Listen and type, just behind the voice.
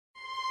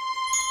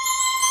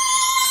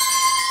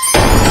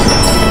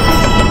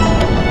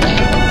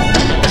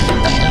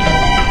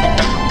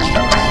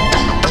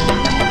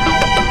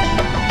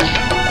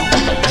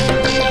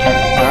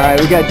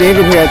Alright, we got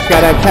David here at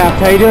Skydive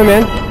Taft. How you doing,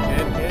 man?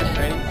 Good,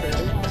 ready.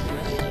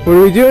 What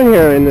are we doing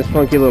here in this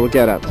funky little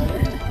getup?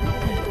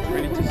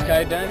 Ready to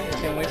skydive,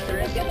 can't wait for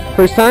it.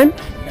 First time?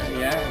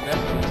 Yeah,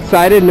 definitely.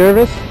 Excited?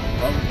 Nervous?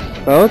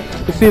 Both?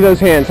 Let's see those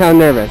hands. How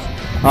nervous?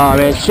 Oh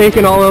man,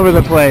 shaking all over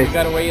the place. We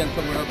gotta wait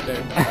until we're up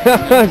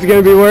there. It's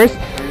gonna be worse? It's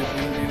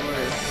gonna be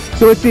worse.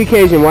 So what's the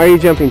occasion? Why are you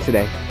jumping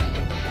today?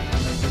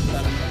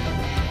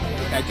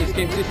 I just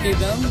came to see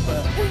them,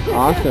 but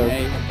Awesome.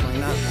 hey, why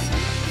not?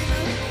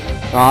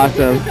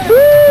 Awesome.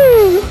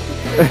 Woo!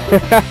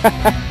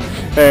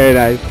 Very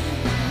nice.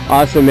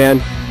 Awesome, man.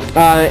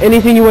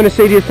 Anything you want to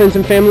say to your friends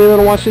and family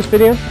that'll watch this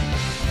video?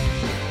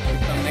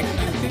 Come next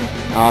time, too.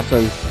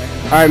 Awesome.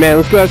 Alright, man,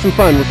 let's go have some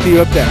fun. We'll see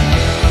you up there.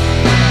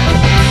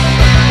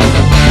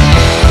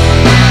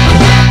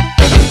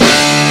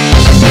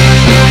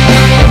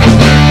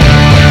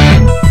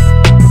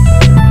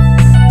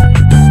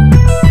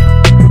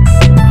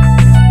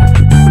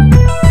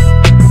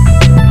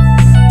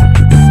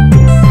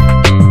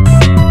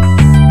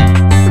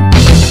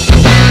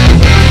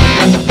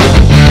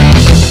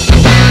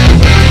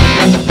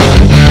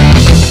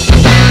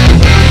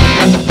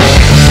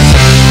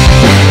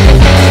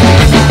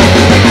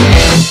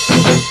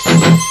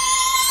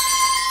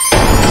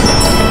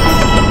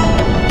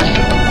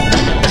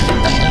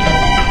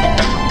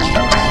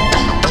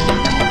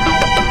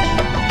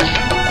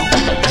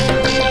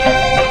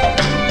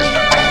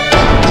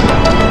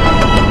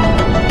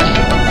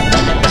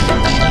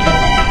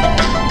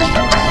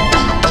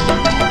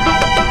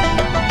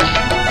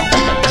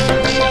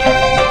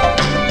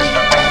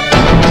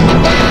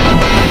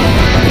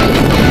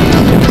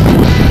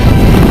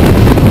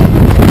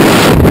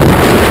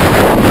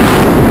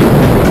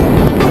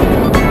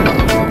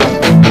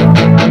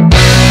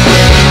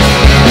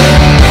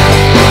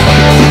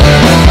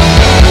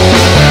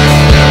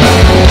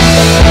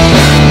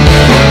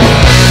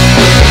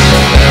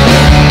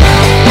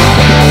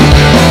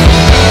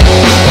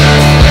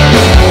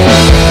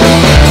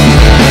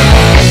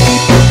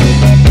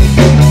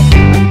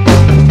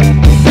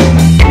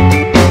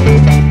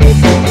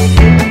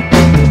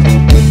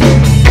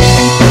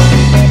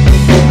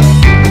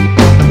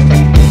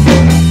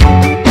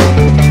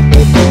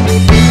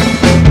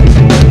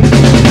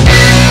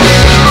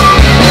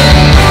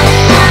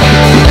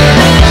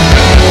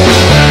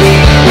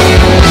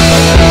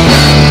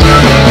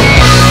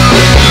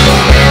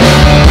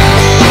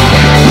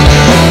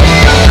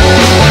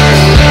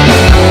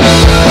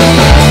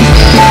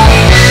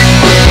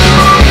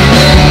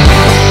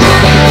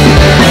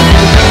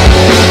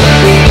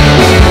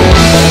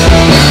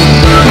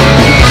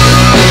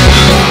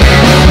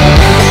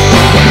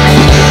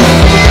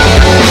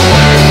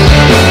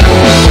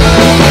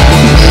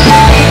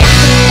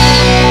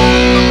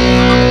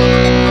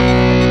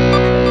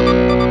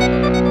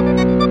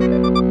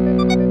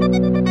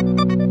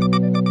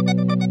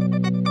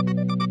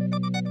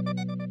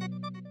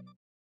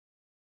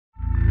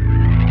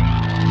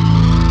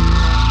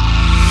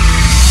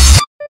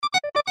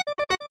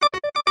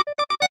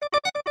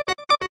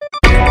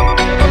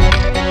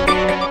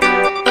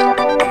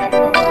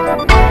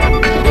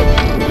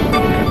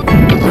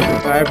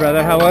 Alright,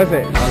 brother, how was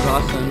it? That was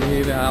awesome.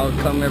 I would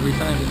come every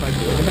time if I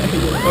could.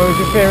 What was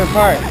your favorite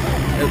part?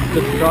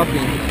 The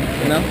dropping,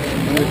 you know?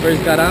 When we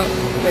first got out.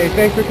 Hey,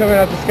 thanks for coming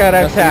out to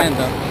Skydive Taft. That's the man,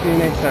 though. See you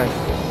next time.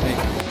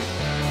 Thanks.